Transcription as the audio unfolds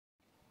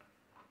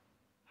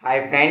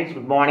Hi friends,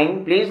 good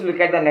morning. Please look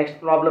at the next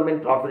problem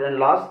in profit and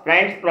loss.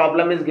 Friends,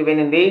 problem is given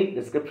in the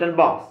description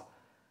box.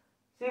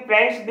 See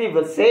friends, the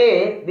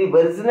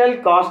original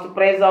cost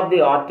price of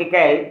the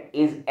article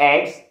is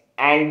X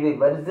and the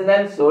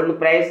original sold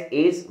price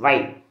is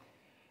Y.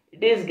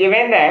 It is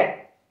given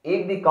that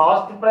if the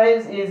cost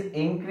price is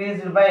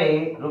increased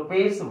by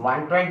rupees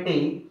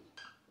 120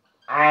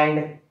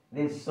 and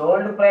the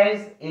sold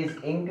price is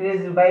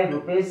increased by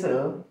rupees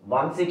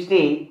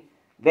 160,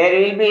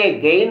 there will be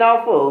a gain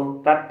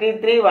of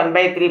 33 1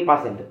 by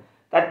 3%.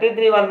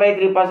 33 1 by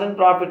 3%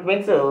 profit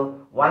means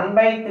 1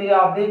 by 3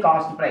 of the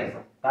cost price.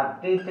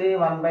 33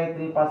 1 by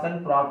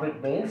 3%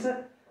 profit means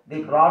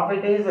the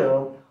profit is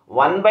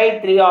 1 by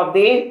 3 of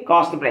the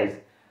cost price.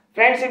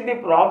 Friends, if the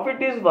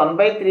profit is 1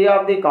 by 3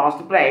 of the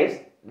cost price,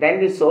 then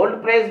the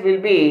sold price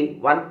will be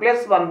 1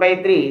 plus 1 by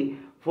 3,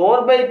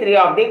 4 by 3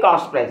 of the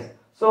cost price.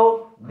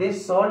 So,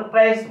 this sold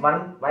price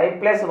Y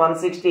plus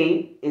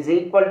 160 is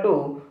equal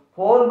to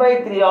 4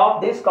 by 3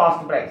 of this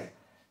cost price.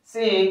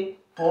 See,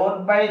 4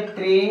 by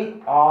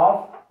 3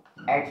 of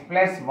X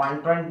plus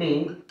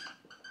 120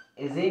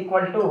 is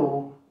equal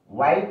to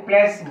Y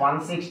plus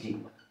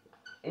 160.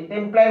 It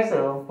implies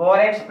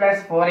 4x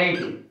plus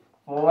 480.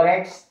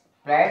 4x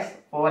plus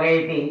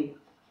 480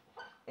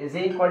 is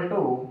equal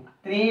to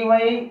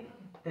 3y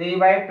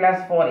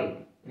plus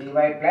 480.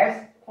 3y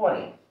plus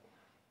 480.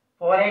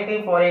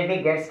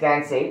 480 gets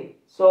cancelled.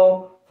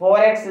 So,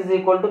 4x is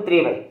equal to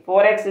 3y.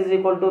 4x is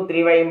equal to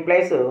 3y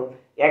implies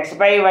x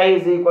by y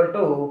is equal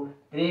to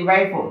 3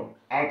 by 4.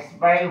 X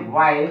by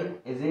y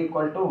is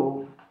equal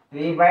to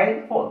 3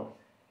 by 4.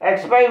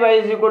 X by y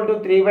is equal to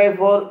 3 by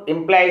 4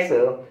 implies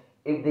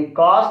if the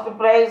cost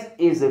price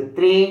is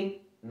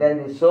 3,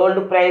 then the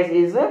sold price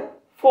is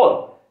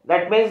 4.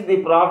 That means the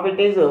profit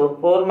is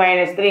 4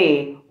 minus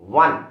 3,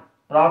 1.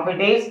 Profit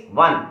is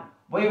 1.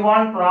 We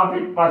want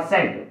profit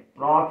percent.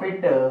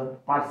 Profit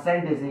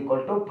percent is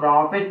equal to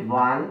profit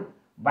 1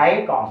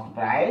 by cost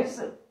price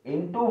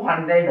into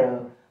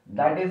 100,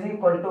 that is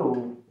equal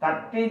to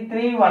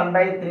 33 1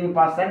 by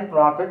 3%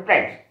 profit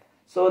price.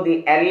 So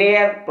the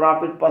earlier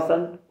profit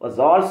percent was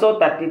also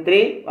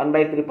 33 1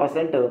 by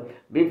 3%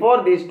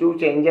 before these two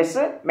changes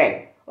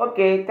made.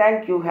 Okay,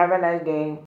 thank you. Have a nice day.